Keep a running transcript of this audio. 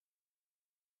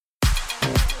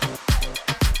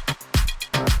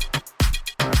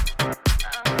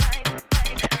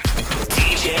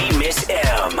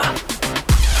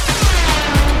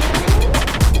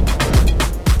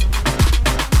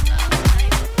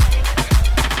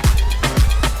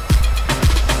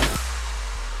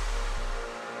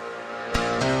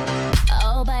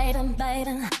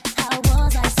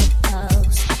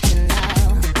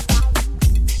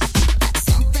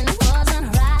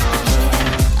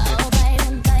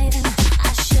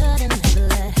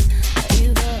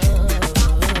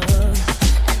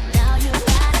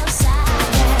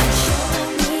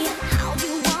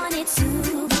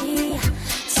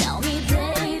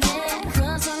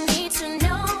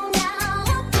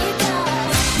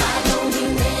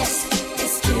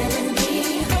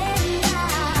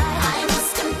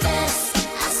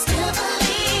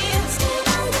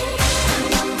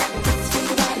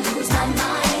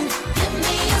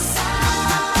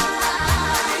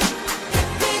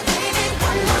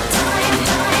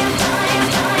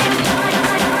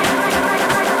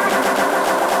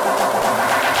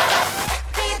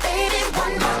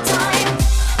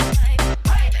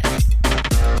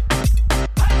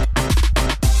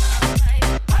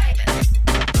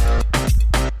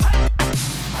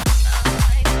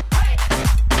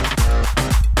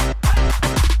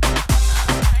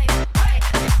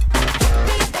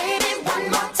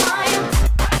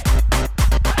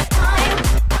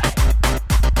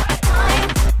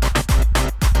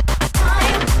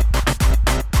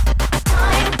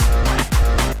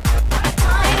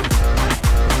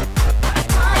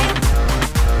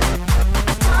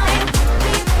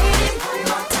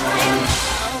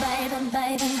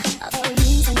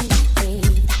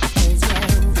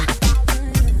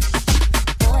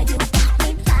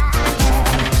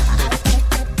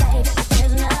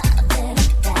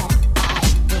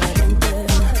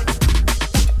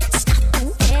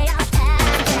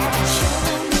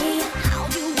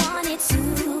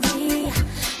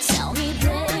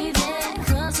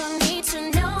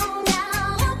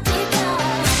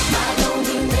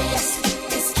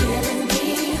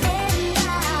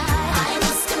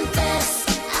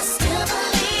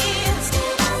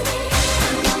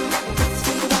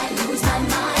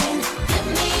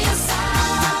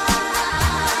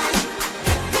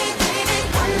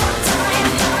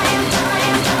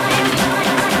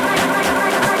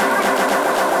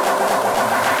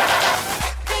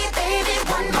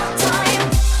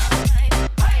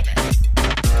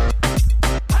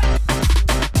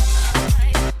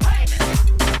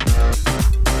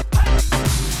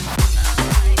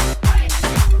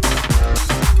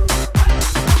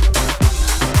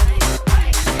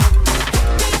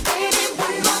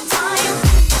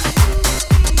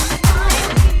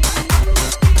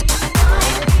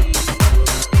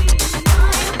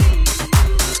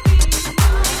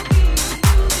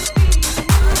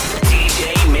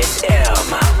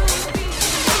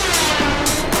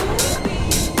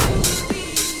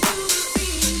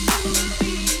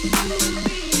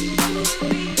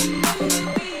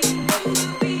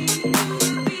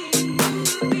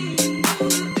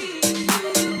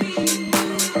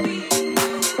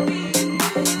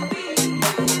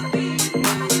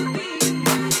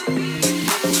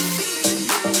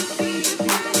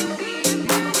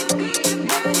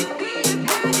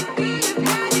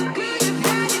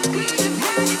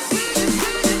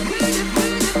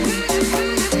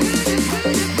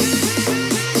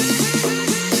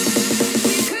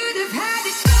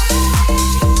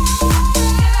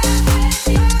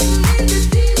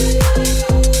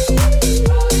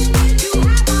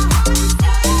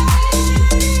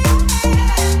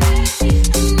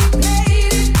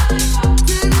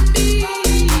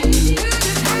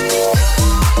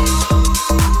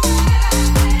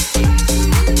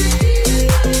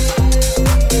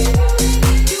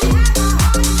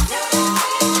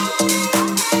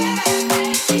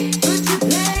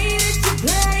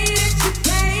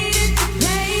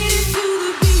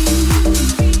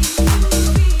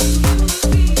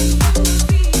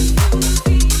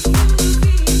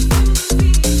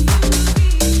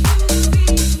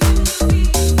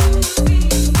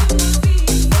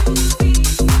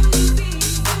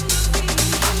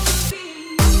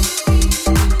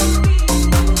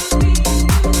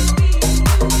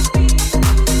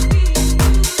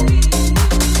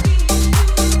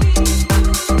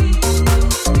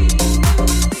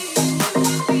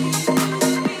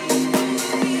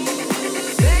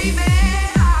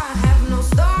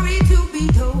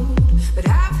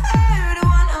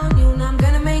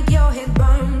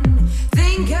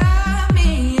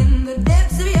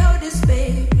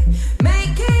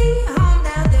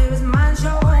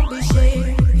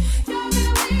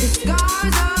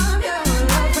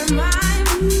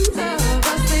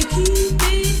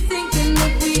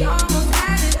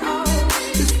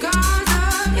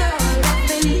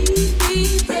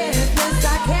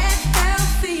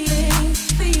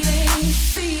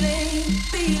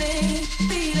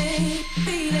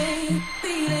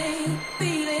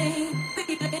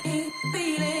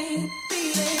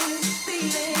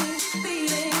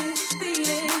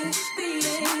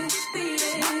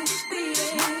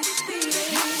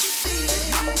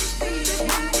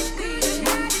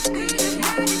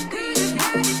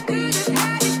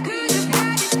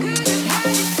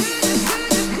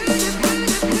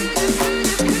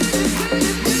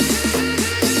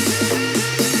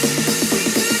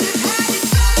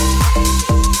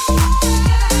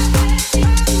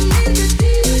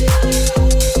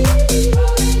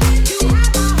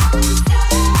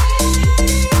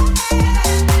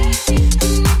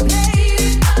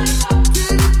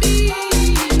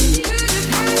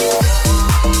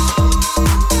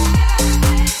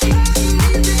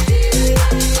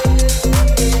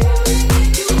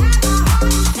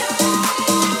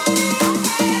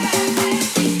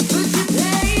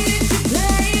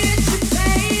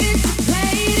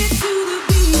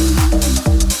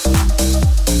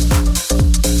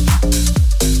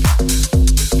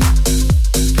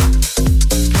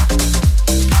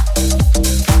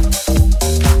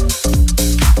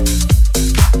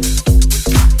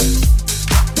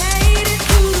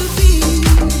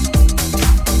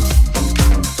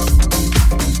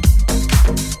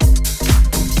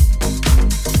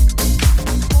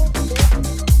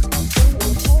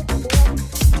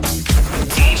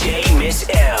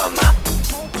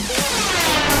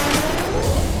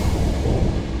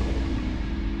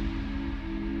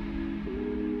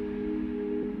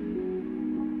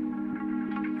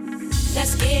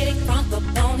Let's get it crunk up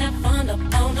on that fun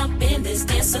up in this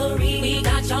dancery. We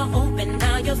got y'all open,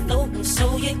 now you're floating,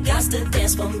 so you got to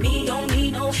dance for me. Don't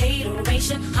need no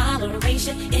hateration,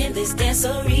 holleration in this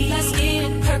dancery. Let's get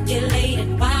it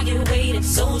percolated while you're waiting,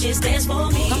 so just dance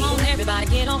for me. Come on everybody,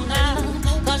 get on now,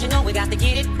 cause you know we got to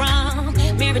get it wrong.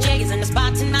 Mary J is in the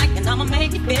spot tonight, and I'ma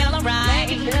make you feel alright.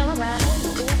 Make you feel alright.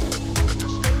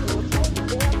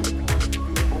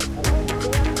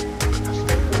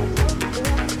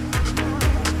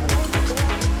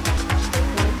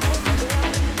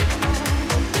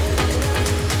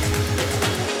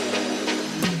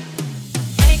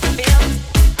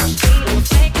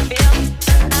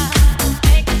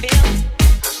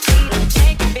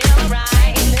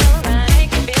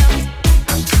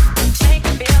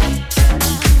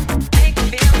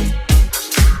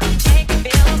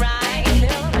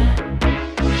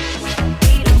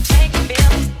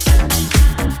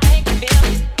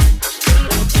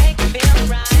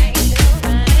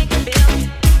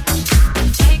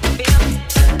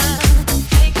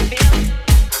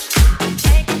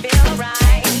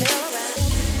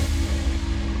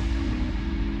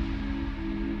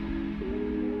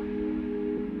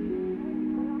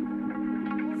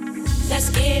 Let's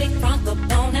get it crunk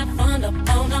up on that fun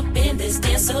up in this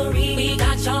dancery. We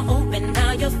got y'all open,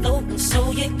 now you're floating,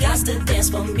 so you got to dance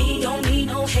for me. Don't need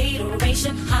no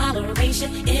hateration,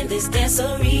 holleration in this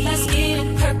dancery. Let's get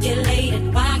it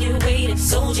percolated while you're waiting,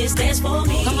 so just dance for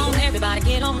me. Come on everybody,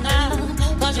 get on now,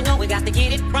 cause you know we got to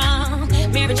get it wrong.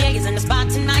 Mary J is in the spot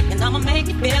tonight, and I'ma make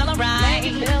you feel alright.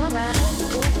 Make you feel alright.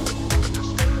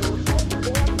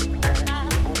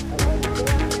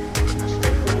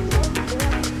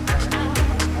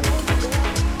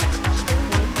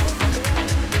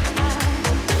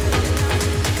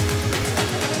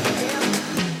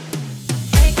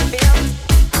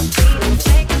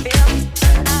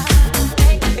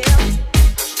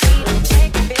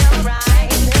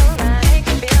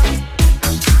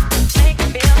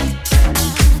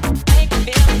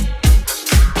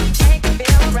 Take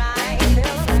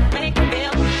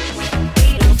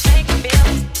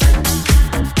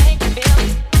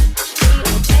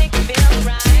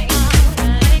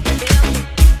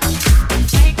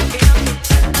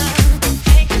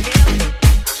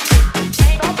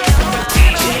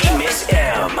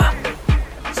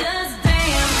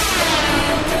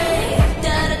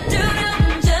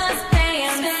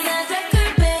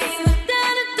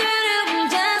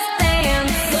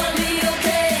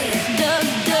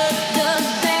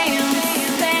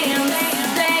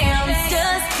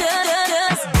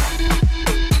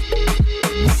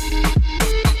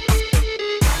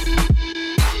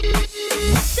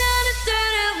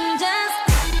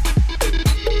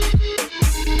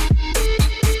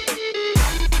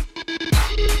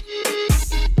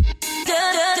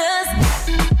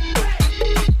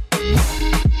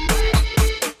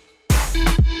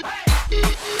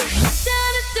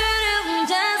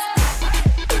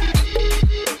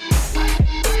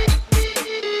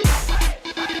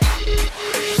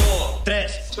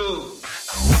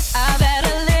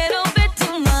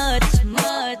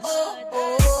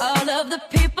the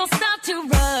people start to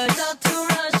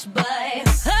rush, but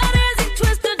how does it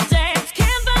twist to dance?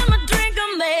 Can't find my drink,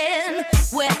 I'm in.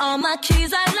 Where are my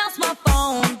keys? I lost my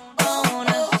phone.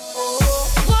 What's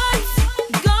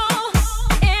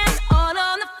going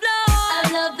on the floor? I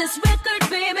love this record,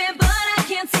 baby, but I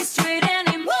can't see straight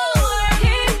anymore.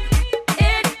 Keep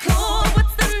it cool.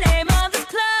 What's the name of the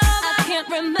club? I can't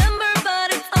remember, but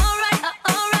it's alright,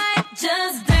 alright.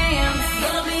 Just dance,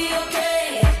 gonna be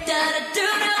okay. Da da do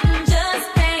do, just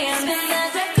dance. Spin that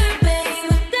record, baby.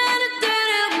 Da da do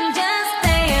do, just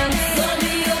dance. Gonna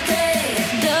be okay.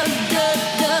 Just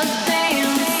dance, just.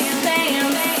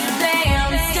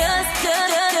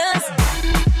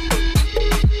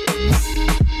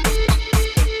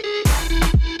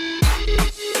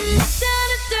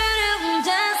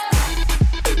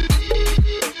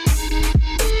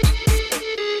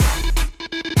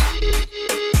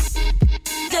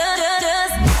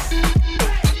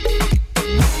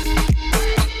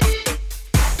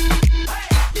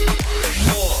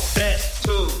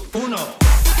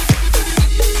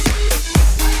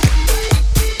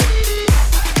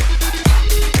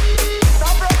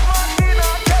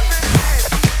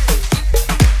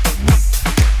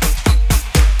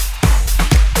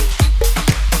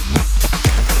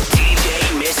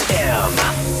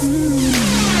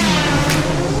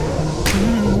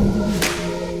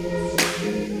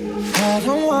 I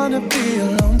don't wanna be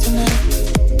alone tonight.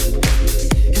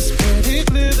 It's pretty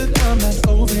clear that I'm not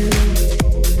over you.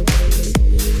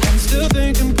 I'm still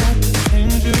thinking about the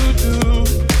things you do.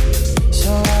 So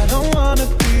I don't wanna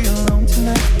be alone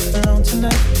tonight, alone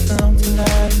tonight, alone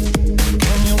tonight.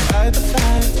 Can you ride the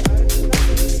flight?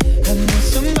 I need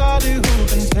somebody who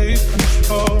can take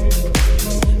control.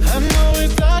 I know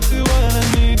exactly what I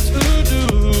need to do.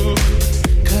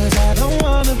 'Cause I don't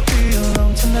wanna be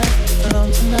alone tonight,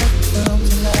 alone tonight, alone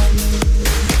tonight.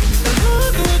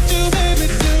 Look what you made me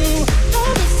do. Now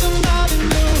with somebody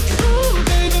new. Ooh,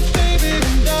 baby, baby,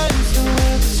 I'm dancing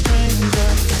with a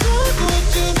stranger. Look what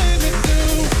you made me do.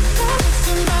 Now with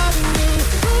somebody new.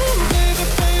 Ooh, baby,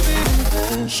 baby, I'm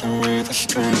dancing with a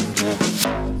stranger.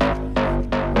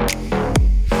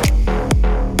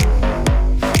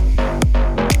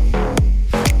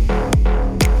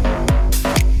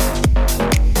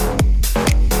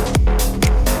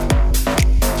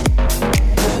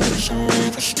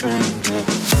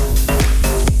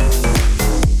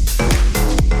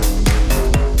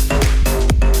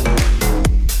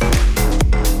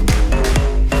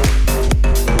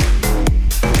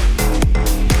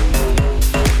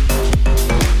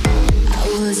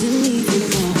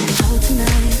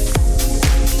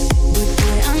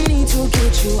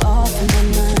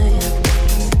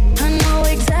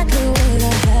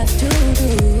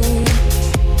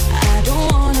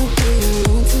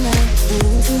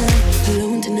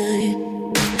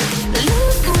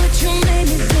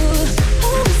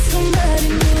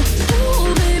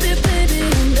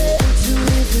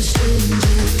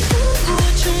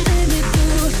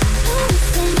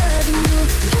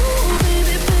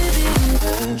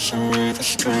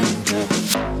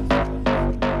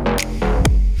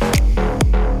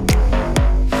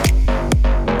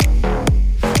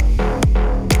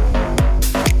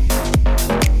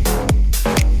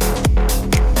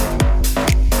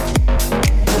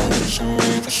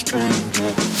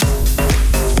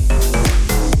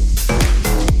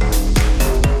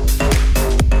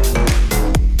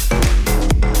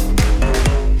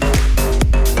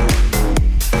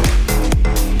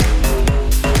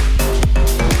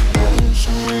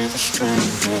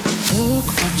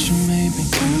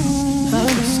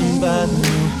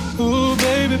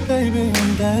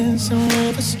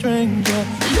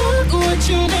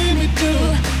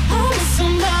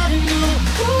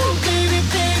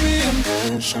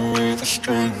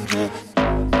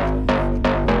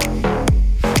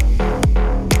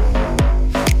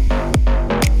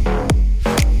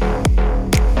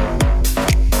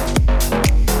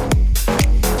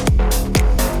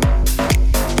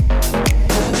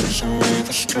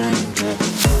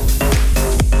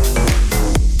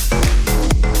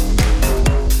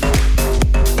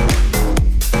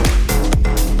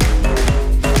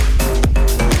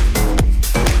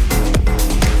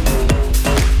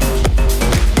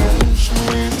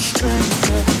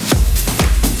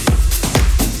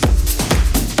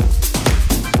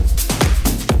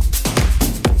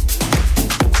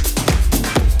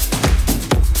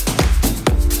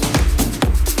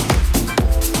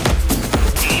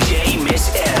 DJ Miss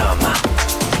L.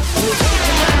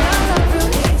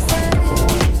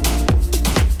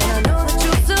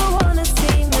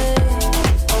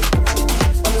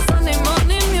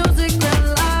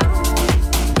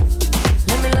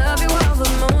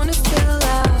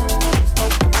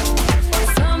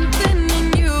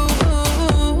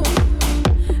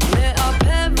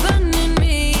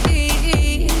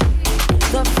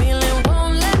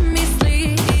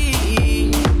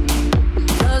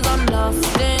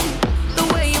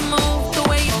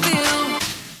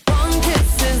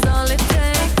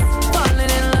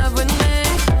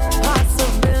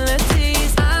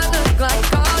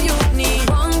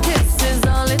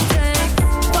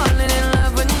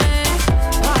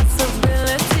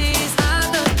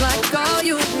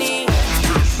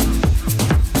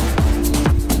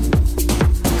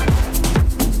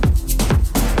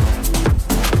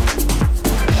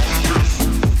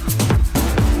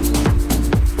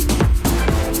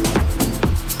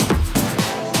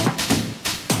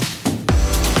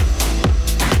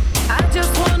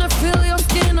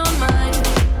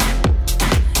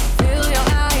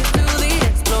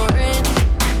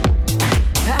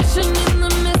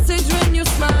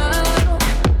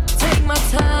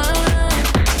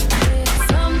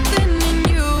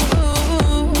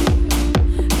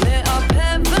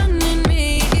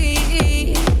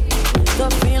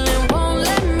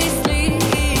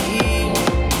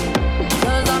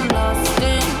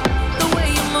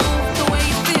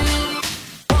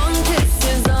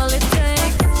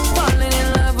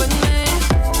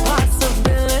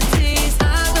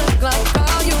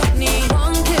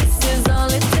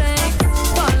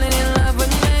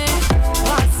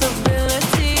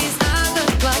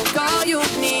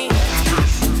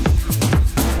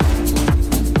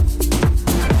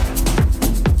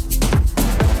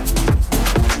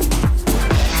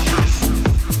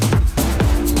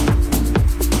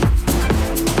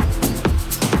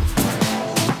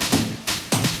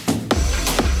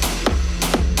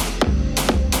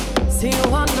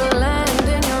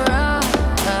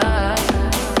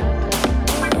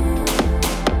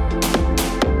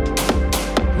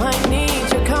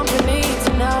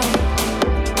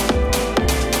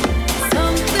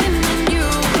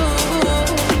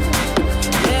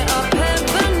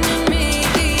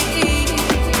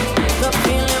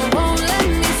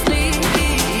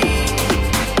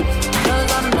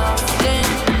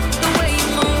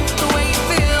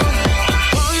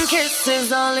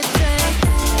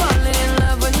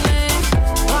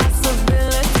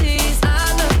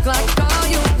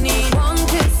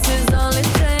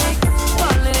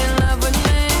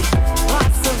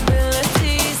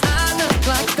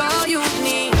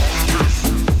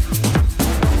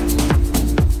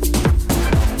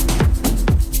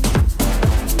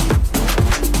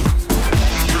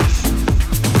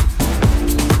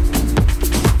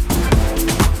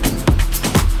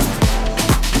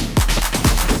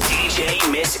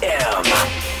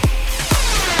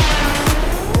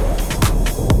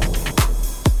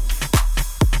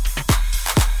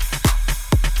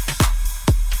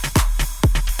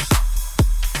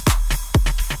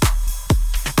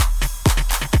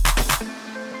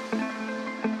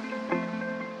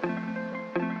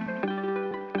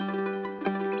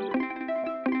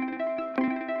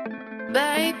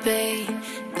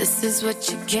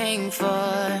 what you came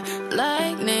for.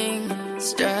 Lightning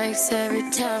strikes every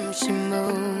time she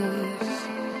moves,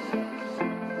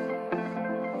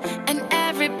 and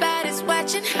everybody's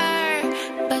watching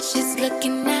her, but she's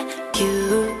looking at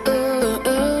you.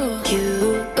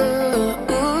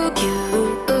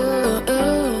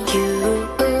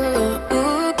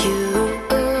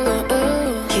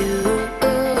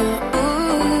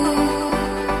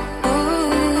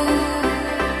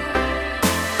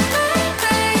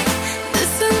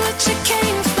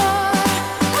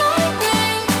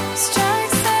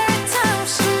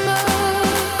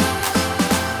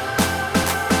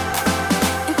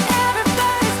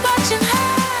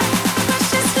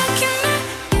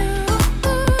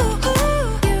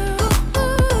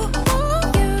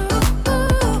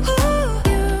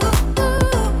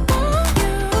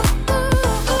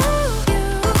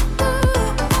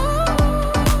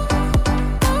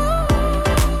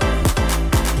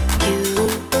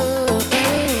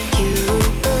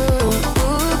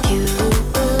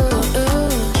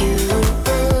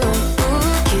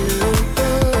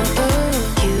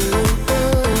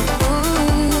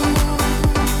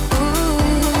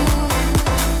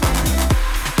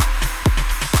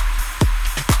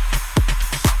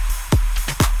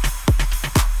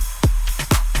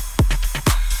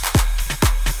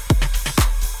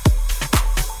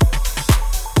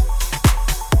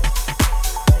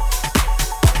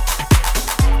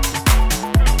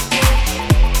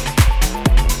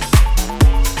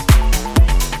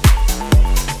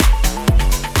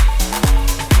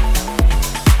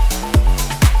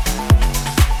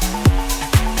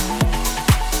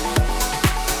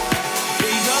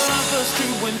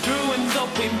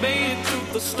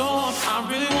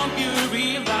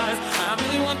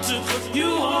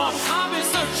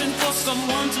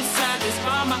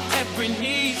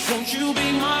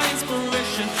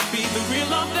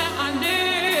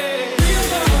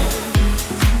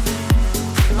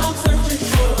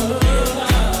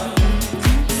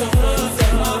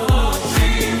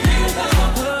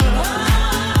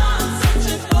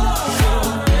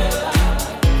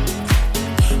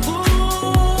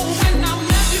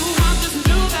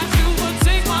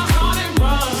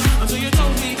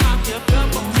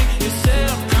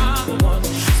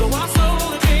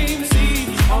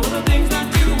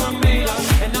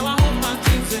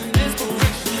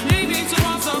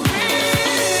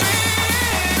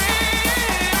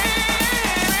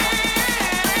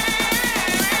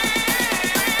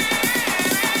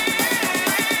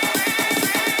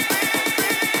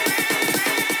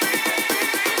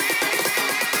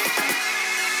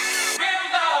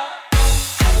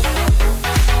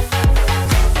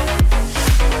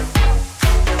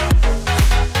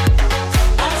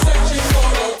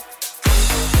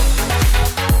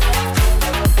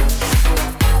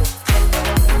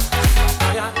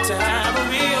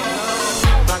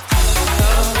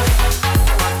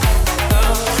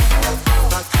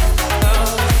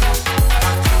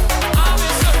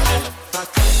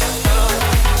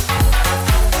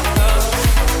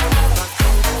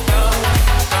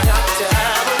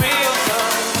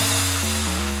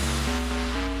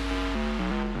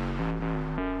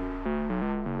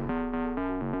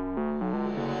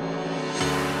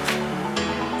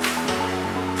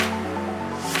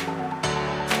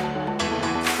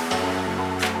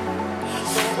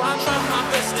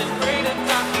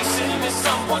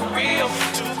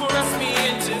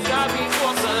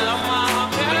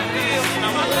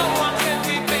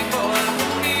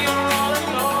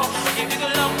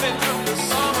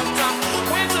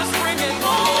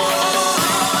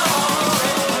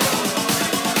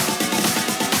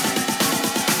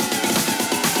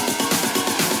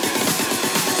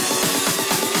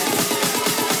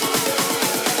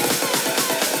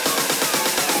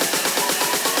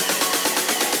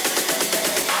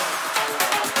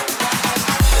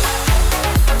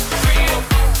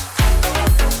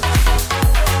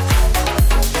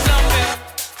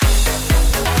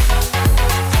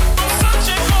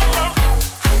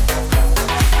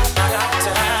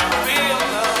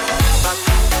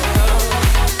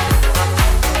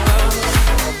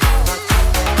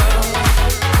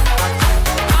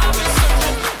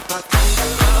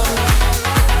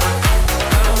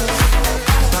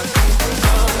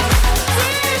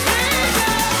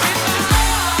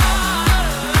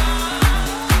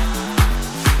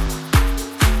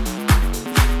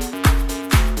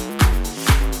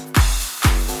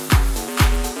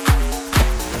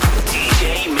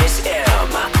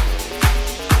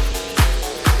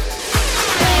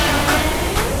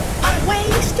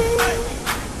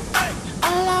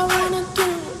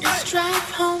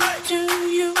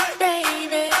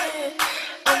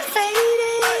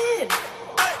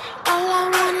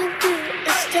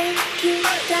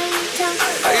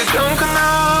 you drunk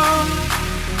enough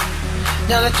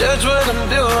now to judge what I'm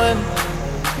doing?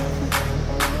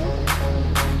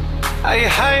 Are you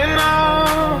high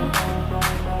enough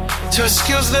to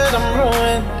excuse that I'm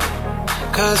ruined?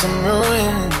 Cause I'm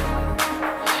ruined.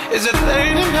 Is it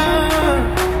late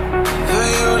enough for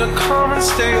you to come and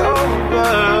stay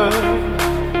over?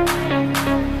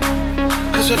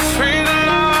 Cause we're free to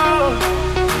love,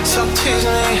 so tease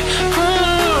me.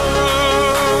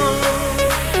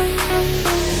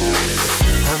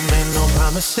 I made no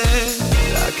promises,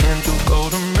 I can't do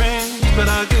golden rings, but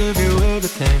I'll give you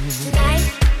everything. Tonight.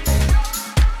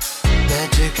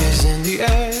 Magic is in the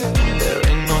air, there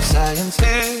ain't no science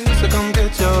here, so come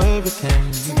get your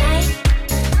everything. Tonight.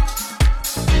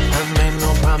 I made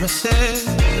no promises,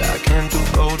 I can't do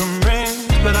golden rings,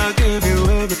 but I'll give you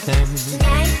everything.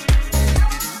 Tonight.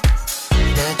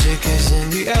 Magic is in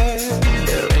the air,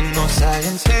 there ain't no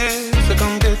science here, so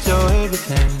come get your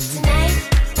everything. Tonight.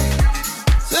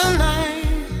 Tonight.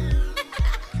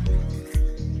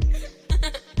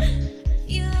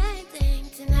 You acting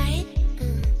tonight.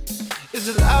 Is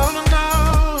it loud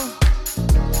enough?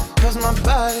 Cause my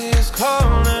body is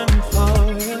calling for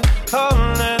you,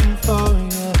 calling for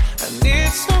you. I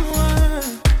need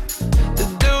someone to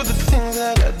do the things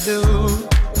that I do.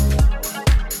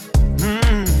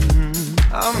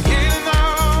 I'm healing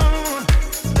on,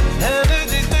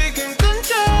 energy taking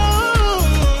control.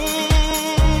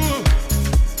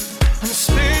 I'm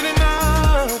speeding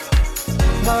up,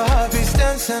 my heartbeat's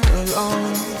dancing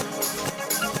alone.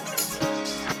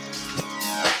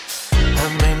 I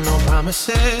made no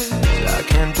promises, I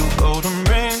can't do golden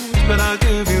rings, but I'll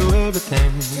give you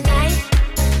everything. Tonight.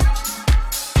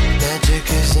 Magic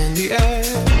is in the air,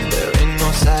 there ain't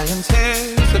no science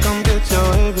here, so come get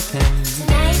your everything.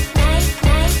 Tonight.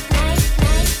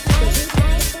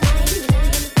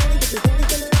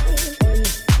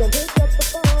 Don't pick up the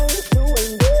phone, you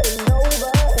ain't getting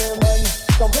over him.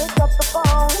 Don't pick up the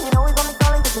phone, you know he's only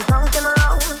calling 'cause he's drunk and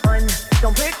alone.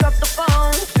 Don't pick up the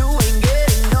phone, you ain't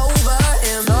getting over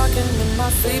him. Talking in my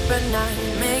sleep at night,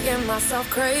 making myself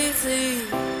crazy.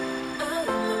 Out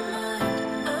of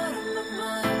my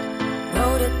mind.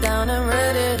 Wrote it down and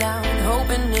read it out,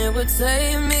 hoping it would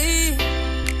save me.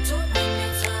 Don't make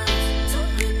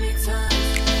me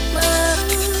times. But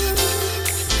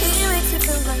he makes it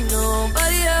feel like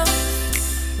nobody else.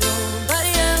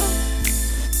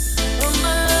 Oh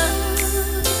my love,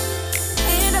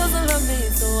 he doesn't love me,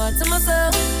 so I tell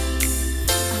myself,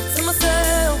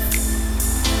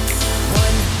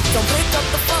 one, don't pick up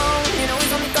the phone, you know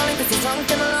he's only calling 'cause he's drunk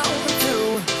and alone. Two,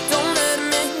 don't let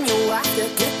him in, you have to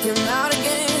kick him out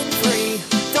again. Three,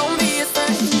 don't be his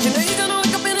friend, you know you're gonna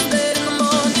wake up in his bed in the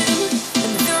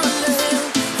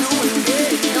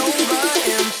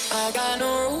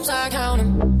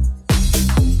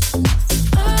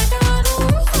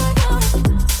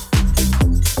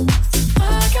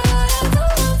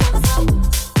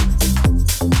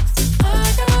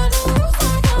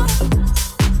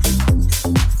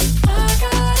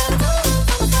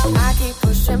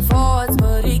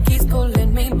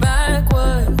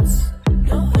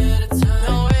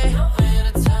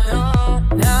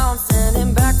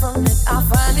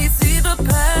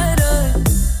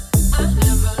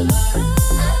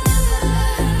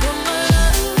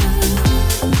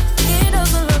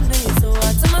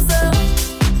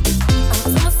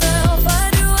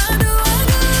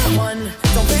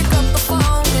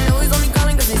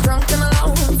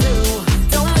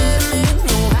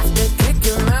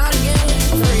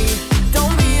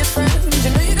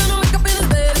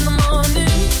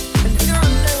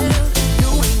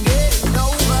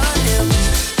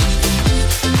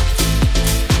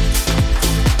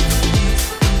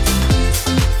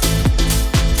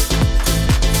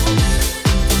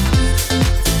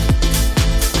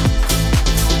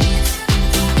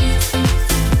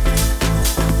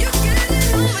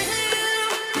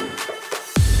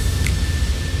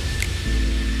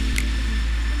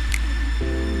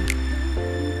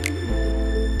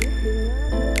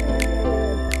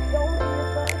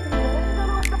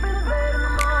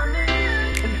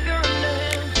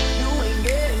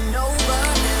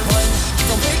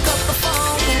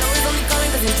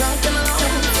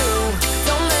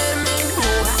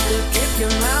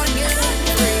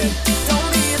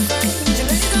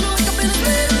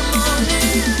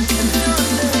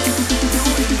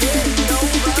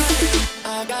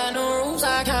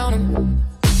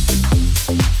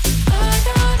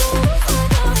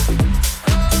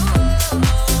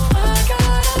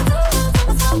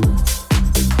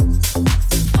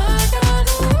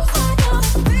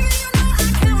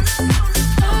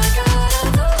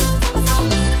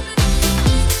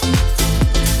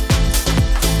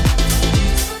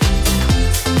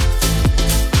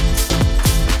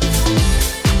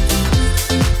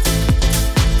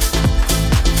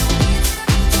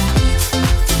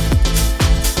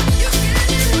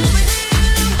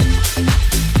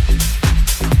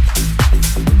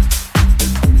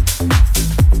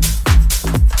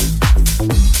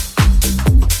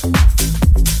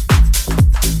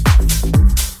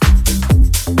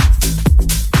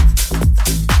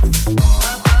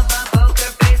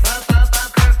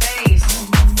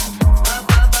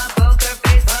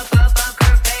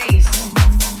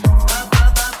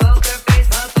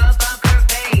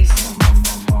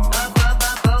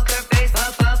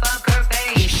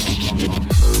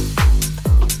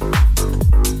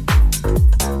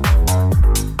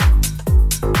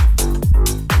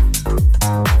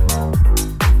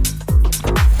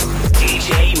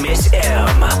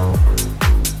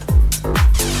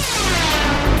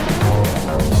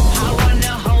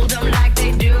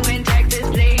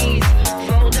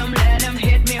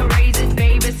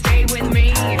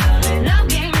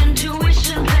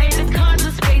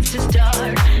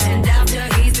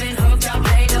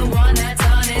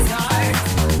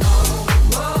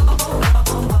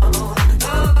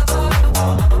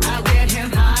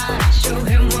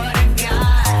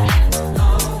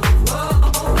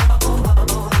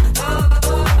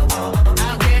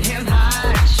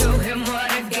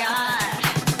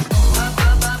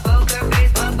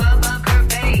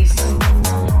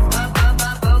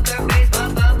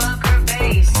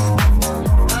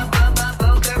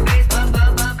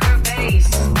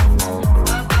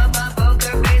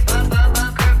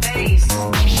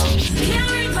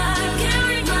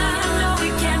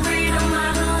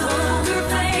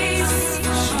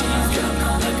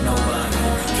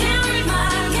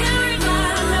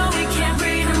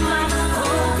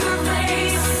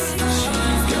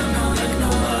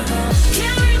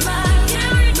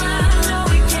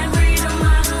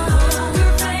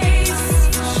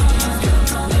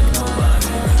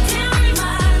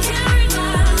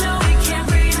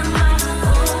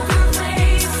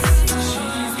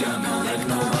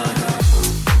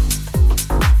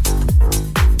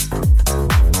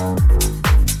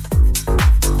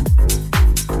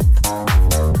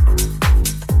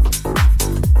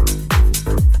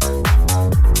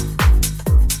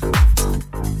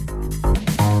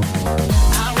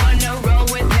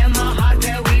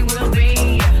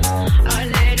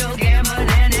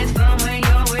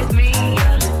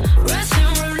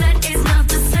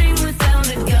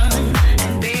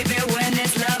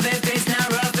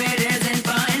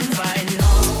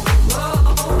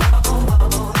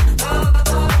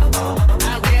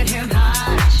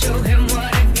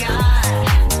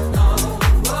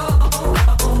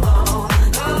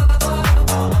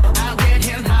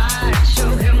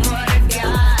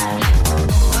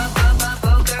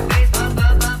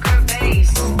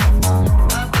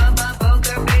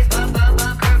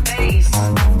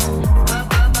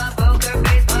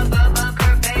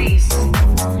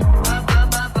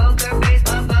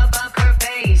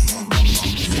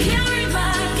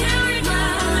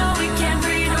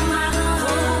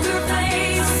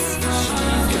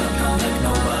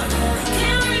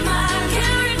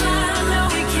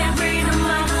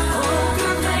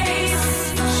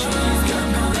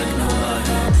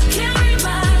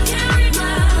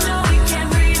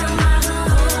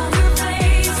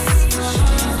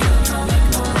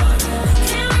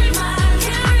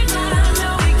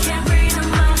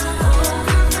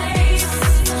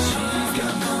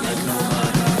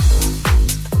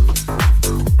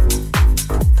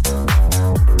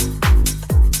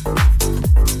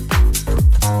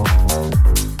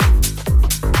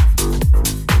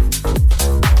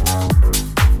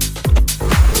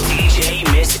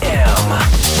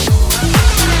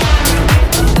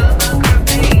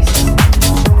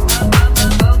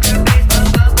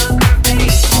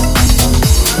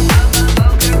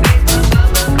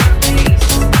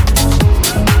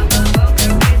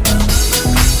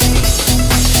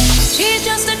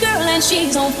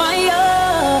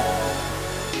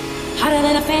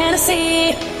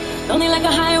sea, lonely like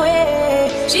a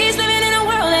highway. She's living in a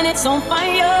world and it's on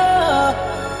fire,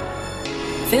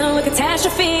 filled with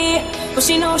catastrophe, but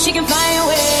she knows she can fly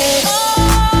away.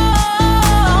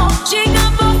 Oh, she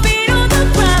got 4 feet on the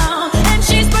ground and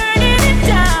she's burning it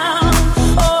down.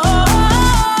 Oh,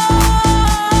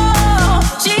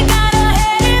 she got her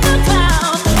head in the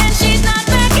clouds and she's not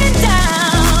backing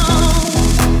down.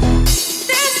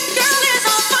 This girl is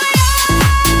on fire.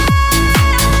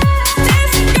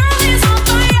 This girl is on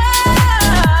fire.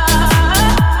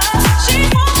 She's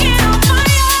walking on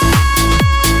fire.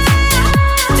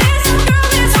 This girl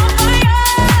is on fire.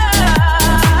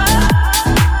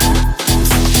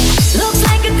 Looks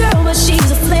like a girl, but she's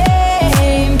a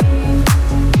flame.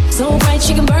 So bright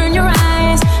she can burn your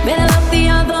eyes. Better look the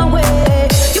other way.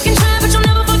 You can try, but you'll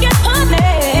never forget her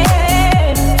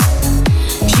name.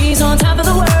 She's on top of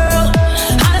the world,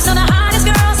 hottest of the hottest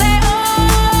girls. Say,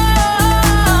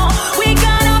 oh, we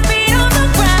got our feet on the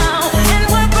ground and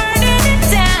we're burning it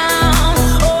down.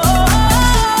 Oh,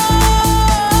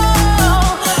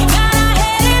 got our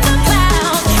head in the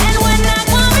clouds and we're not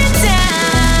coming down.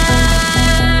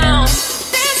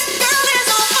 This girl is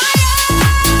on fire.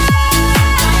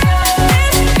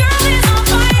 This girl is on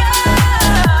fire.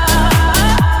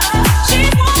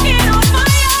 She's walking on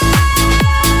fire.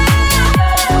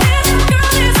 This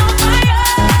girl is on fire.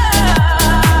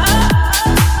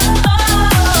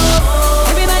 Oh,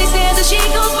 everybody stares as she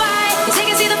goes by, 'cause they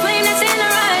can see the flame that's in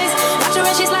her eyes. Watch her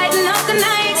as she's lighting up the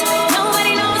night.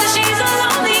 Nobody knows that she's a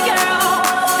lonely girl,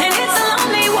 and it's a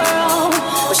lonely world.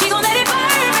 But she gon' let it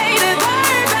burn, baby,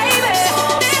 burn, baby.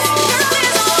 This girl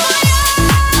is on fire.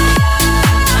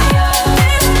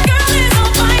 This girl is on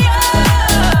fire.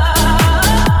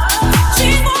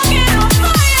 She's walking on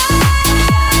fire.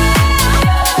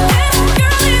 This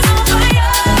girl is on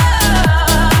fire.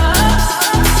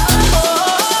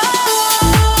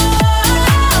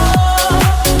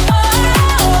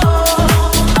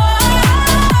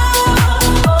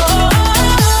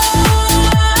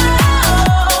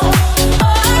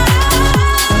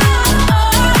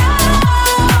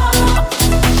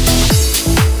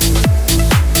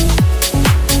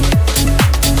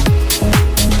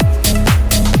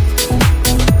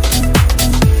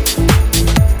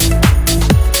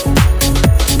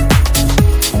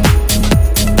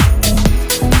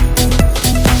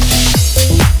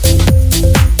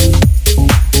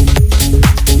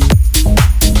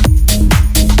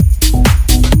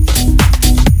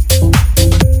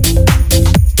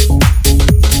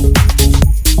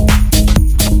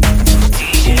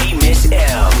 DJ Miss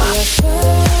M.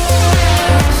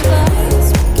 Flashlights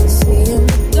we can see in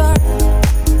the dark.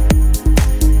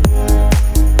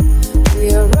 We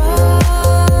are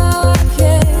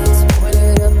rockets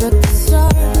pointed up at the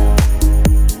stars.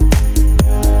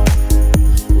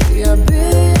 We are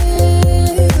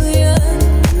billions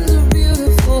of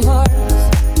beautiful hearts.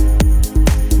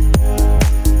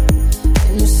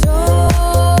 And you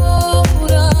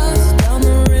sold us down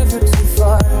the river too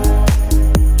far.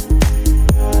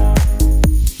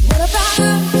 What about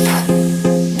us?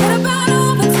 What about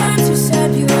all the times you said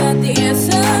you had the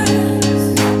answers?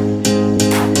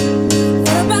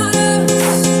 What about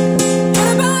us? What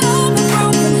about all the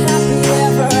broken happy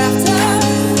ever after?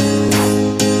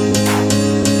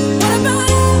 What about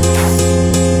us?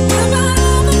 What about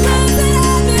all the plans that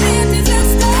ended in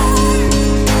disaster?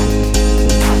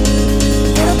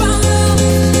 What about love?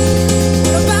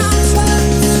 What about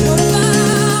trust? What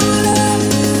about us?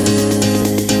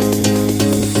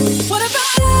 What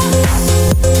about us?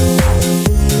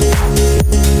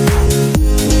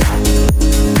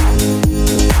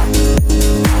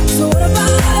 So what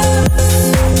about us?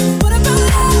 What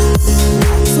about us?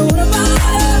 So what about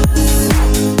us?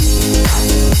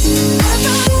 What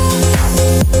about us?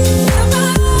 What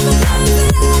about all the plans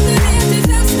that ended in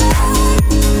disaster?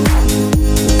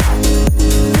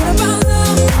 What about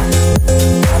love?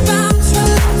 What about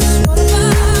trust? What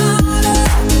about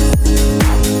us?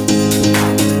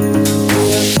 We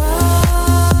have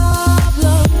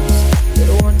problems that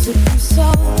want to be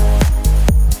solved.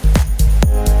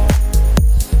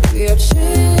 We are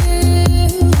children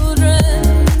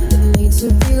that need to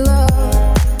be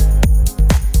loved.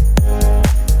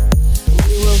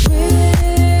 We were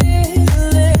willing,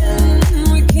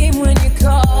 we came when you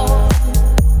called.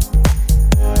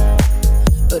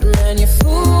 But man, you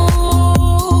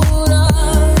fooled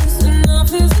us.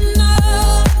 Enough is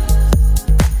enough.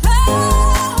 Oh,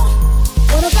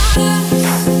 what about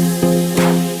us?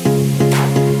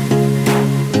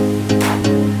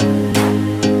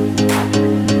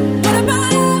 What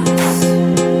about us?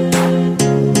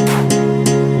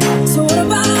 So what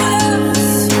about us?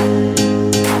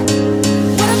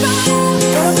 What about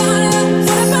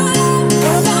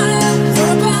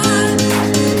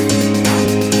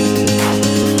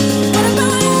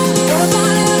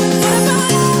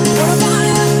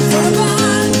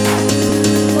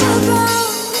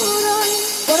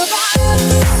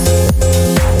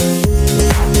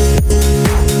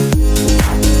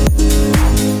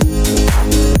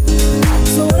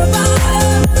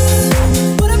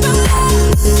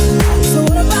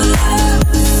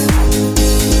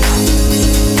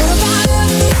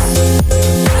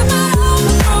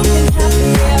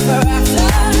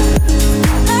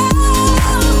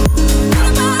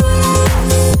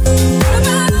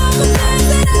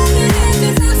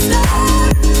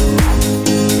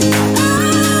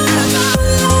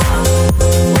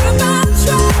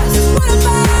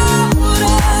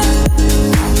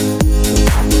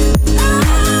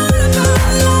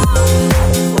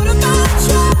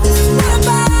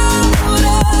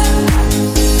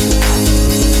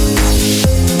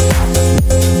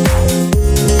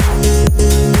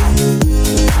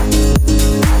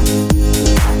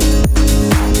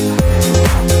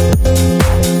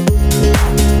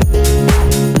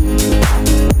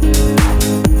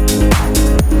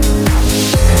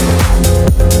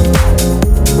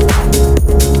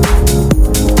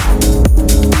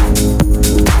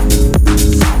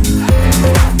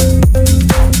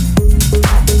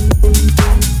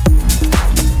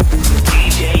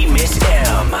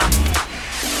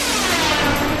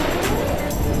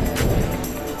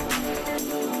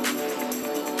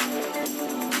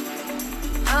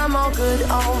I'm all good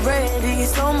already,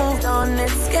 so moved on,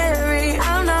 it's scary.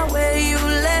 I'm not where you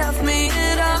left me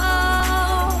at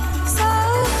all. So,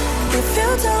 if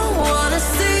you don't wanna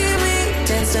see me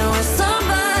dancing with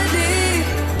somebody,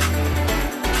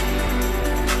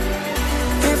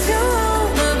 if you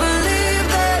wanna believe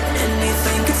that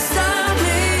anything could stop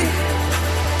me,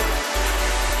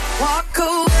 walk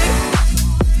away.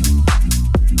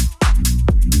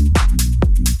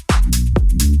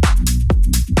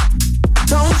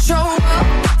 Don't show up.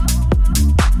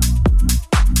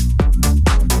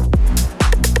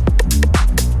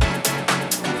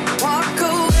 Walk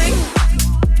away.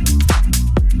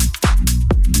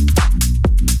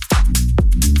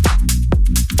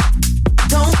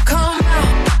 Don't come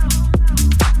out.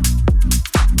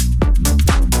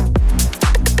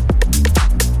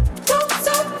 Don't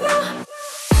stop now.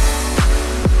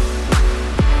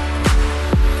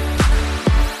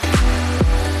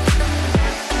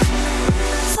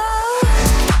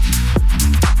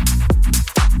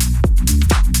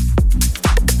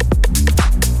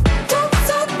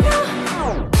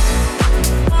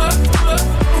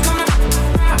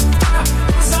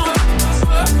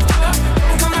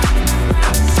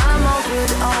 I'm all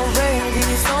good already,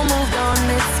 so moved on,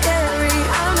 it's scary.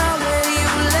 I'm not where you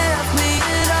left me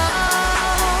at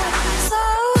all. So,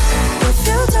 if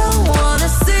you don't wanna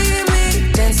see me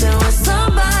dancing with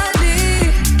somebody,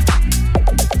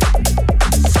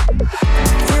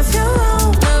 if you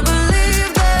wanna believe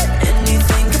that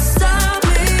anything could stop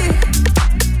me,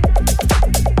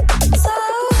 so,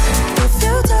 if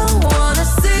you don't wanna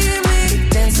see me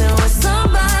dancing with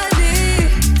somebody,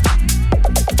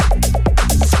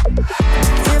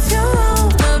 if you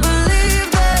wanna believe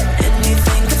that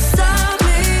anything could stop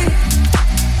me,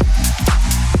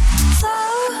 so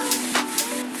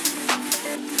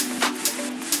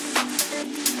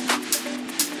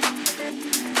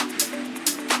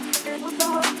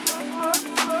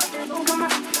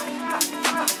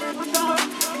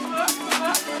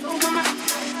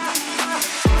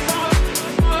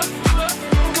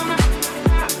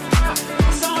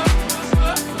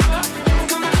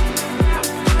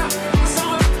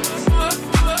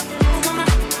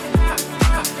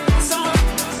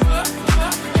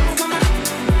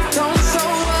don't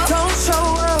show up, don't show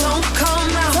up, don't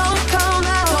come out, don't come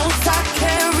out, don't start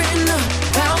caring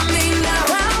about me now,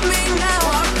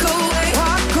 walk away,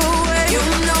 you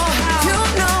know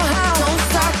how, don't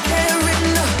start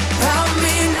caring about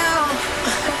me now,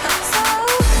 so don't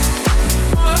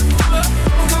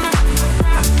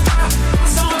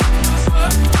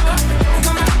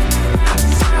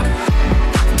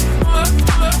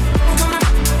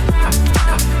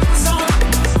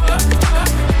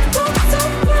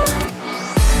stop now.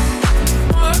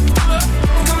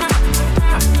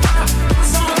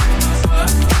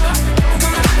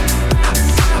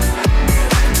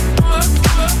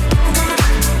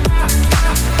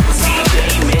 DJ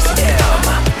Miss M.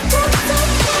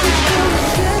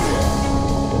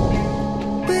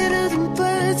 Better than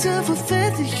birds of a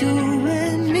feather, you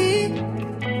and me.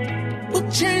 We'll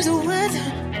change the weather.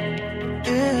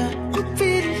 Yeah, I'm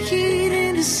feeling heat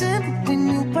in December when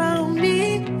you found me.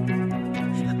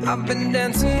 I've been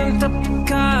dancing on top of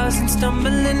cars and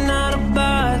stumbling out of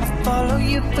bars. Follow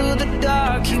you through the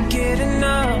dark, can't get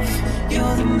enough.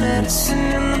 You're the medicine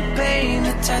and the pain,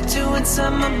 the tattoo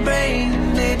inside my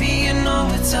brain. Maybe you know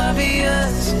it's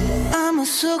obvious. I'm a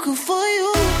sucker for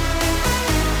you.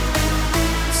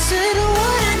 Say the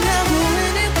word and never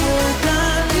any word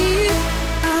blindly.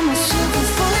 I'm a sucker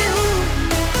for you.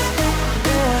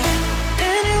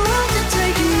 Yeah, any road to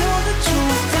take you know the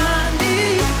truth find me.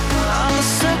 I'm a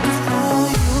sucker for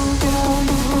you.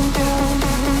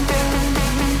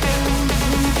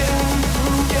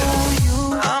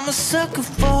 I'm a sucker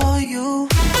for you.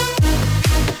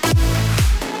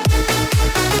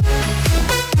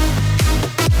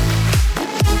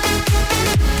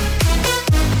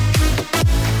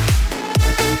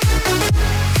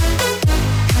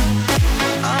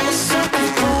 I'm a sucker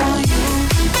for you.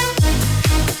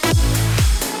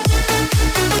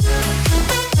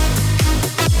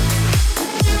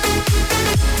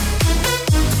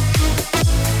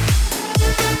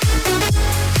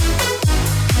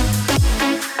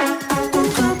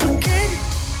 Don't complicate it.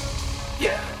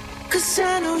 Yeah. 'Cause I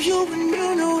know you and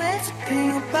you know everything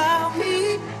about me.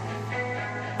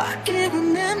 I can't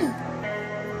remember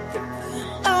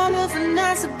all of the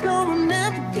nights I don't remember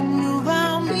everything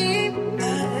about me.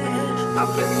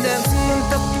 I've been dancing on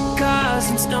top of cars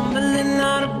and stumbling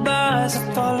out of bars. I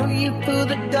follow you through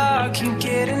the dark, can't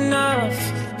get enough.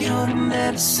 You're the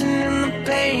medicine and the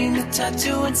pain, the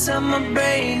tattoo inside my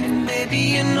brain. And baby,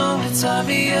 you know it's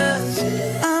obvious,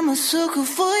 I'm a sucker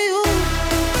for you.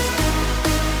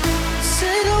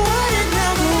 Say the word and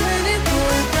I'll go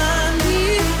anywhere by me.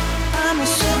 I'm a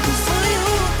sucker for you.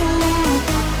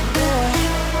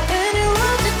 Yeah.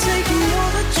 Anyone to take you know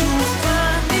that you'll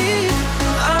find me.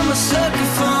 I'm a sucker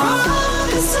for all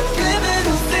the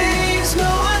subliminal things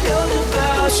no one knows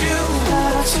about you,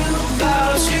 about you,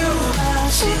 about you, about you.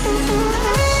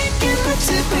 Breaking the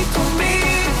typical me,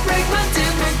 break my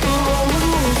typical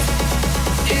rules.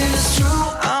 It's true,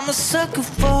 I'm a sucker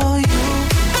for you.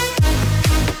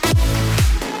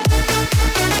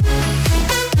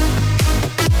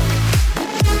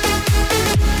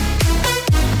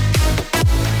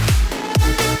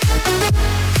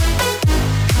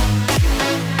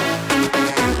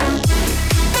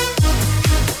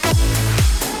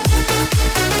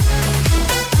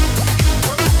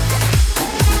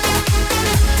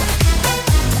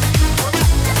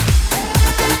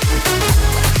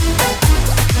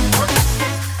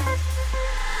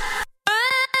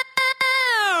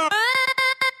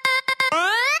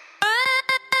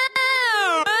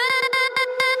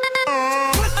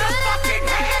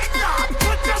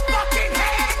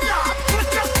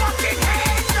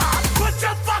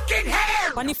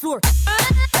 On the floor. On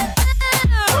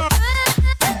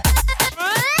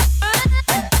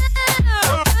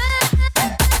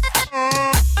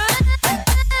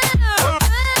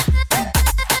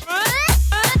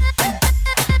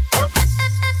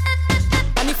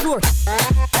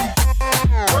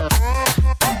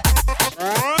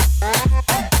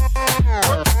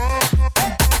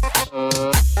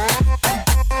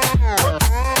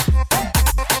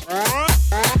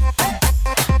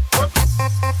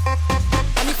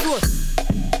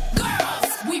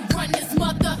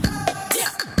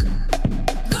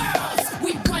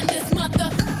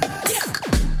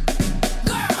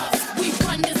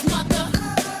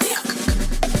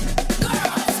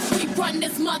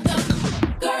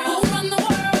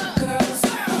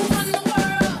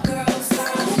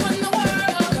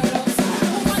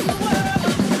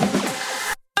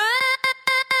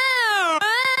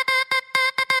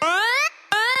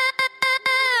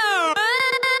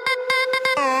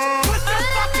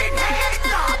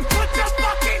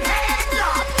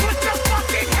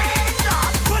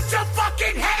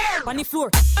floor. On the floor.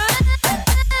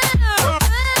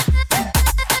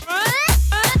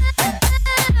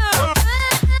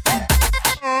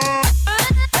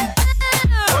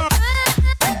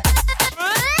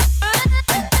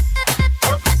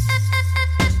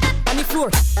 On the floor.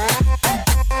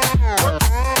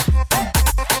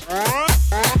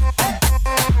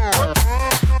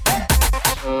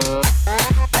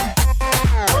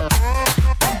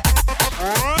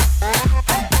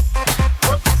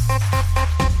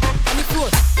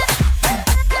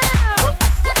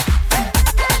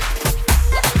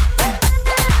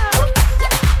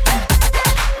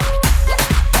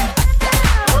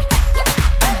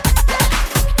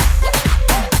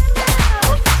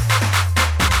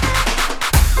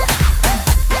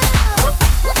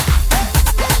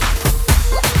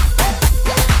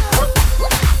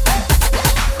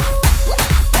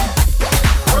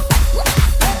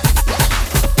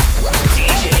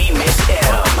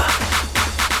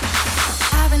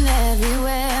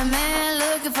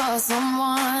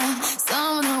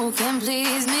 Someone who can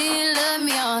please me, love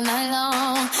me all night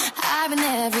long. I've been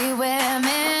everywhere,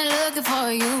 man, looking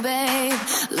for you, babe.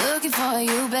 Looking for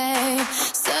you, babe.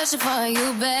 Searching for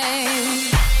you,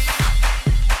 babe.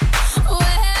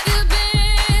 Where have you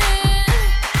been?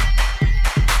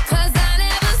 'Cause I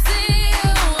never see you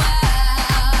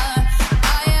out.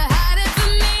 Are you hiding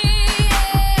from me?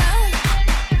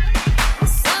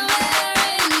 Somewhere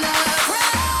in the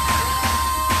crowd.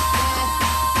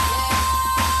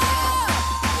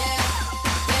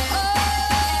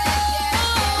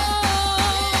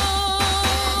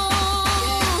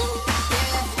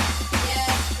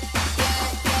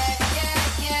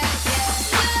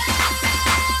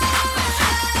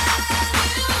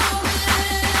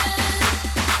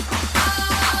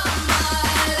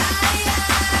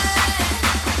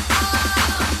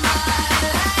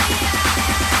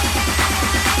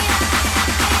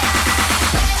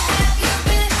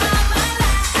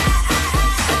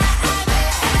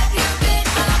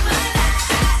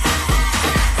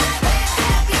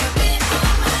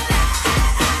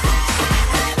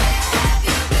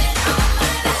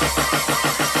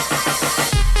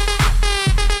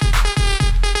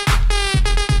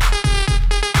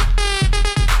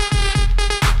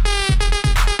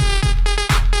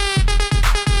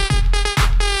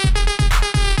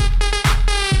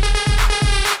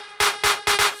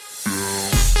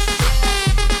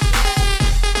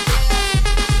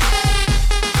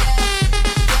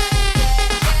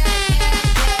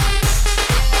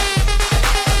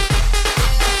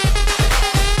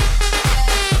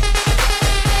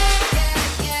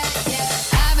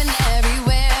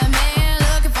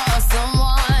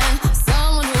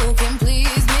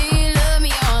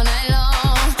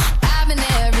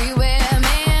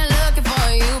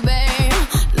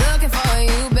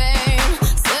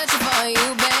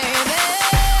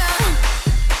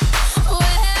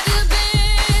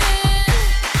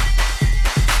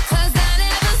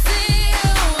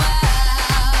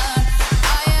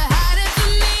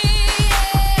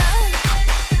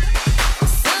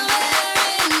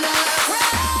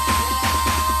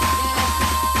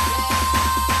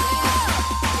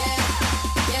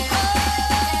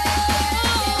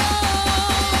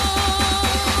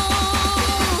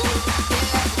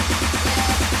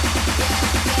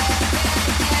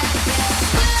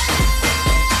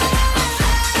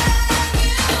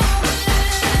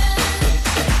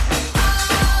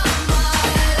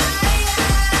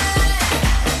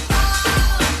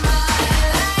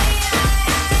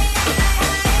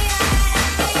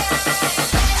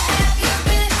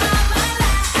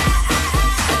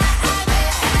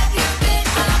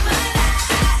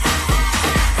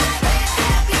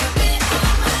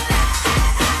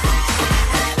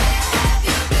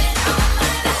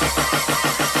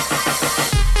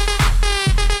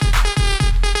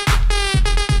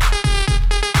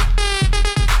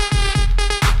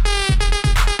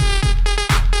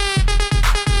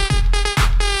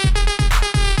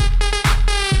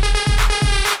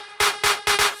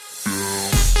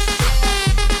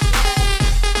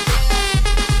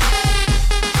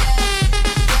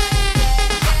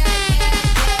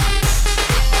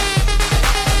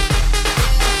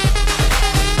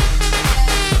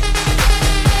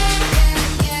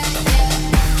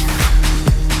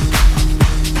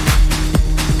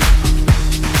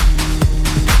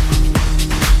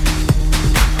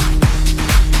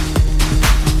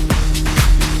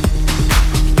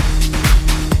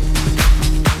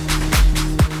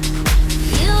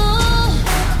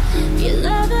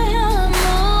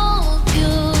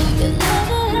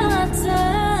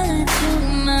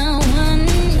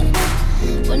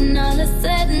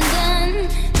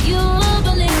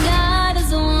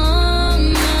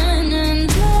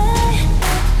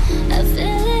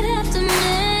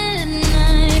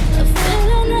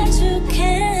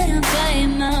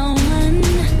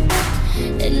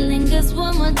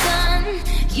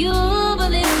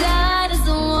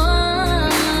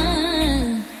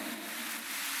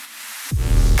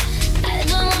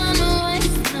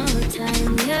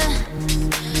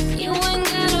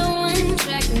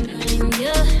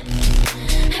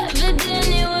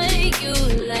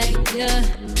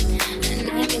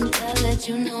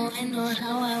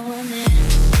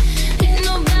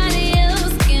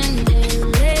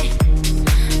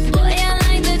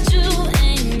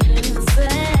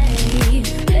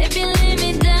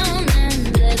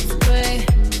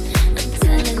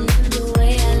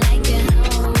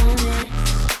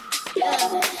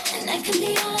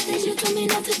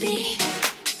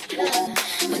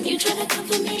 When you try to come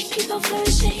for me, keep on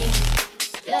flourishing.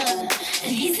 Yeah,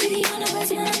 and he said he wanna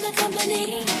rest when I'm the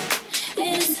company.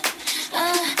 It's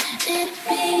it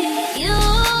be you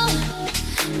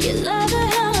love it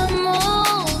how I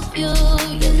move you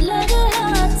love it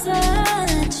how I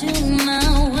touch you, my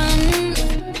one.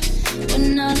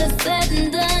 When all is said and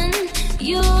done,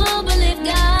 you believe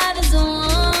God is a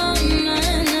woman,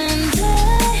 and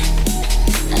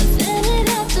I feel it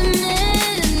after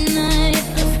midnight.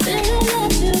 I feel it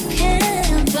that you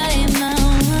can't buy my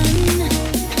one.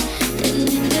 And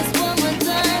this one more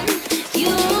time,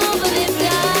 you believe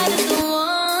God is a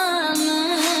woman.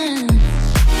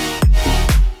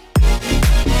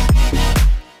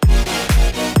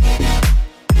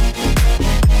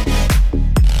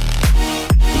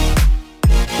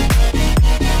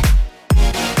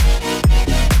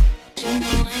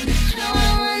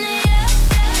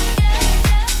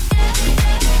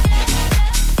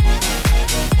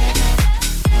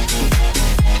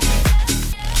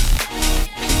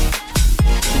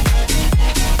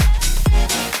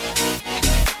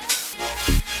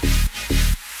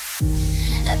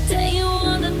 I tell you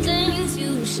all the things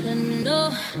you should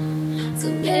know. So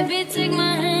baby, take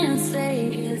my hand, say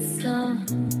it so.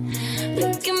 We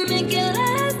can make it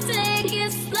last, take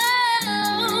it slow.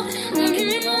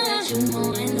 You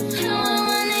know I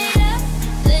want it up.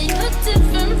 That you're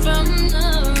different from the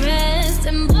rest.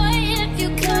 And boy, if you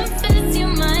confess, you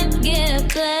might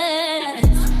get blessed.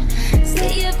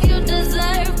 See if you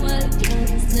deserve what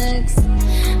comes next.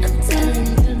 I'm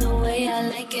telling you the way I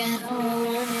like it, how I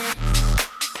want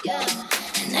it. Yeah,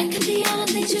 and I could be all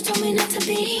the things you told me not to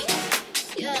be.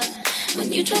 Yeah,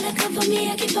 when you try to come for me,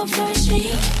 I keep on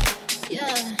flourishing.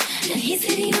 Yeah, and he's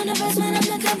hitting on the verse when I'm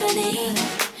the company.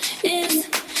 It's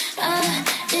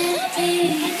it be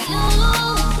you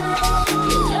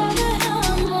love it how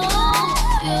I move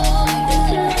you love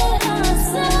it how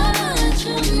I touch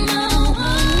you, my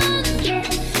one.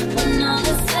 When all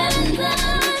is said and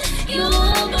done, you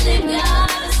believe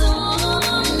God is a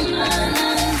woman.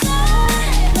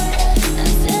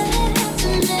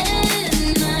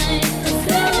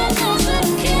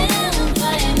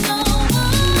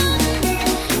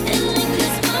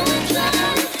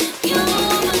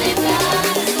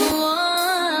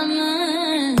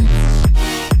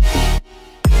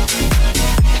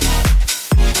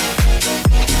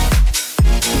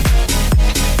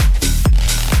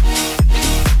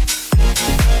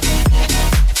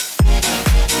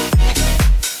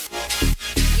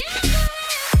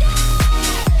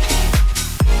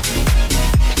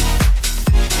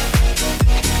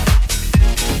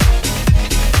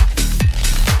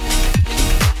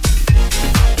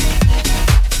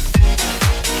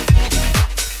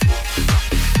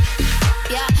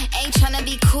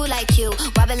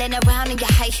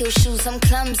 Shoes, I'm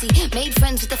clumsy, made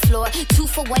friends with the floor. 2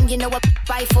 for 1, you know I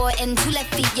buy 4. And 2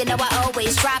 left feet, you know I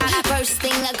always drop. First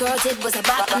thing a girl did was a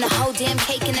bop. And the whole damn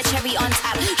cake and the cherry on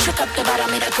top. Shook up the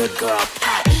bottom, made a good girl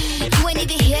pop. You ain't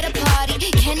even here to party.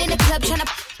 Ken in the club tryna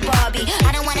Barbie.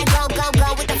 I don't wanna go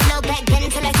with the flow back then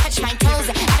until I touch my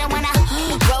toes. I don't wanna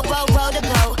roll the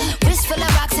boat. Wrist full of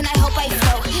rocks and I hope I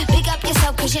float. Big up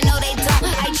yourself cause you know they don't.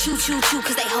 I chew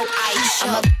cause they hope I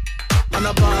show. I'm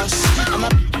a boss, I'm a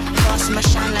boss, I'ma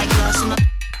shine like glass.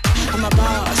 I'm a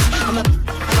boss, I'm a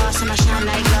boss, I'ma shine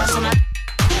like glass. I'm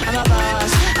a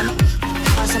boss, I'm a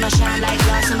boss, I'ma shine like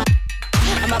glass. I'm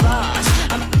a boss,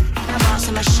 I'm a boss,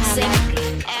 I'ma shine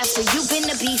like. After you've been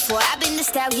the B4, I've been the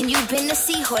stallion, you've been the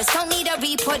seahorse. Don't need a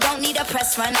report, don't need a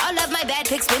press run. All of my bad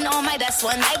pics been all my best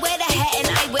ones. I wear the hat and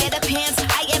I wear the pants.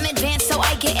 I am advanced, so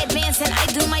I get advanced. And I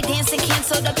do my dance and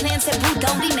cancel the plans. Said, boo,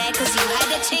 don't be mad, cause you had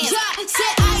a chance. Yeah,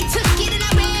 said I took it and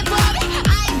I ran for it.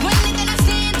 I run it and I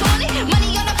stand on it.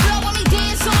 Money on the floor when we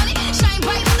dance on it. Shine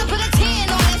bright when I put a tan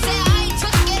on it. Said I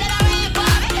took it and I ran for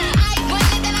it. I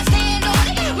run it and I stand on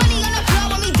it. Money on the floor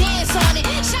when we dance on it.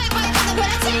 Shine bright when I put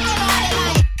a tan on it.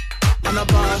 Like, I'm a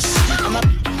boss,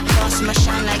 I'ma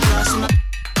shine like glass.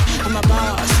 I'm a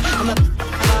boss,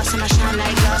 I'ma shine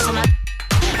like glass. I'm a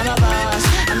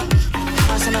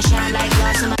boss, I'ma shine like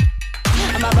glass.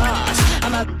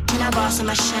 I'm a boss,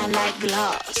 I'ma shine like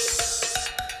glass.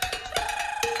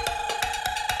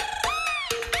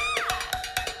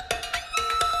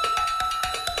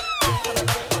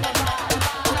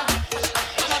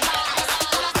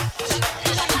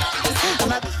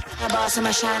 boss,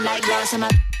 I'ma shine like glass. I'm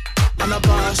a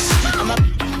boss,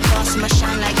 I'ma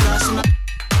shine like glass.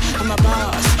 I'm a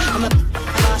boss,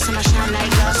 boss, I'ma shine like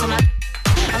glass. I'm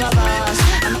a boss,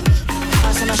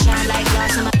 boss, I'ma shine like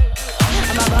glass. I'm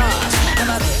a boss,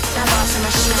 boss, I'ma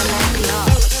shine like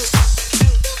glass.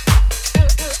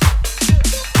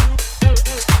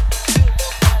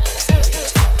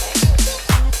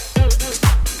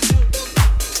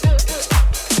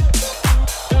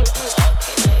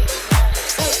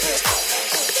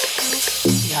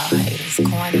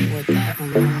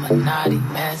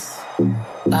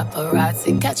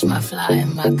 paparazzi catch my fly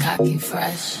and my cocky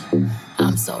fresh.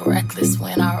 I'm so reckless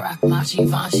when I rock my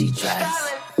Givenchy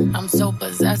dress. I'm so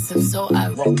possessive, so I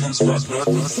rock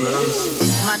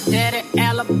my daddy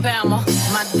Alabama,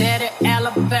 my daddy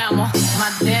Alabama,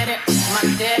 my daddy, my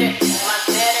daddy, my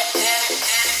daddy,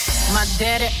 my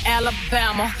daddy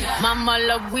Alabama, mama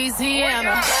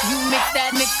Louisiana. You mix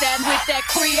that with that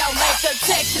Creole, make a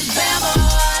Texas Bama.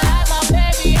 I like my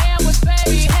baby hair with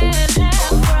baby hair and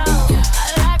afro.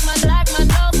 I like my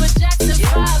nose with Jackson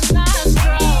 5 nostrils.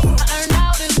 I earn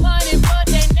all this money, but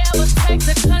they never take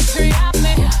the country out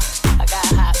me. I got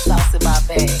hot sauce in my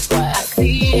bag, but I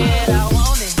see it, I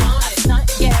want it. I stunt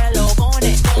yellow on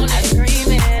it. I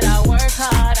dream it, I work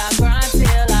hard, I grind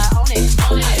till I own it.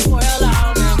 I swirl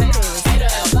on them haters,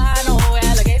 albino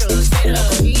alligators, the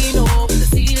camino, the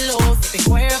silos, the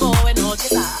cuervo, and all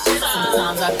this.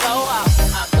 Sometimes I go out,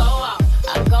 I go out,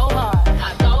 I go hard,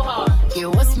 I go hard. Yeah,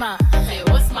 what's mine? Hey,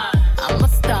 what's mine? I'm a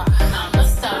star, I'm a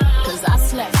star. 'Cause I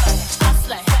slay, I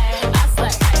slay, I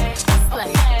slay, I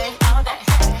slay, all day.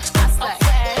 I slay,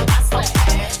 I slay,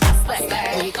 I slay.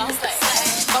 We gon' slay,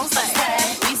 gon' slay,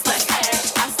 we slay.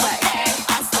 I slay,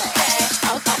 I slay,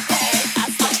 okay, I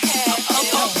slay,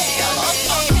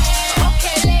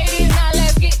 okay, ladies, now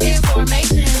let's get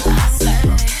information. I slay,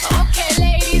 okay,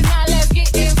 ladies, now let's get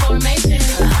information.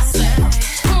 I slay,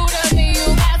 Buddha, do you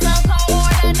got some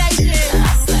coordination?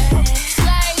 I slay,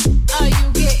 or you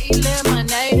get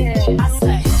eliminated. I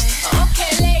slay,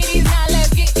 okay, ladies, now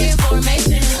let's get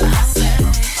information. I slay,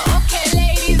 okay,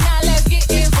 ladies, now let's get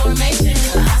information.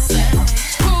 I slay,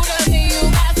 Buddha, do you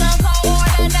got some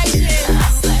coordination? I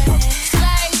slay,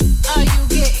 or you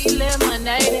get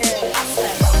eliminated. I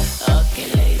slay, okay,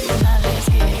 ladies, now let's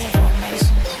get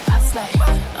information. I slay,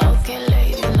 okay,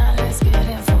 ladies, now let's get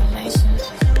information.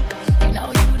 You know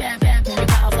you that bad when you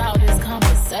cause all this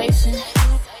conversation.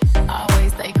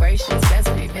 Always stay gracious, best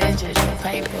revenge is your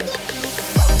paper.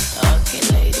 Okay,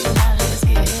 ladies, now let's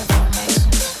get information.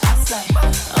 I say,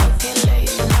 okay,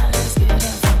 ladies, now let's get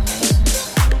information.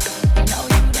 You know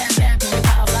you that bad when you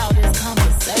cause all this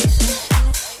conversation.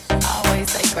 Always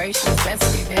stay gracious, best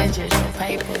revenge is your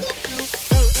paper.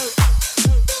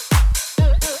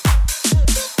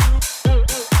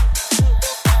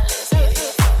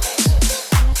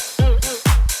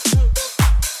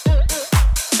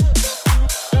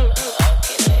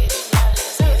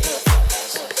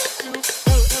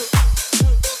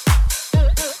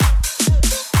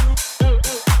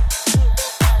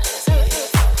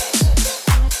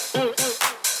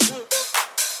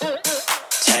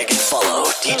 Tag and follow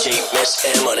DJ Miss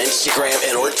M on Instagram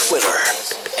and or Twitter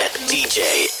at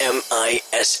DJ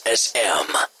MISSM.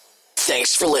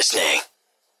 Thanks for listening.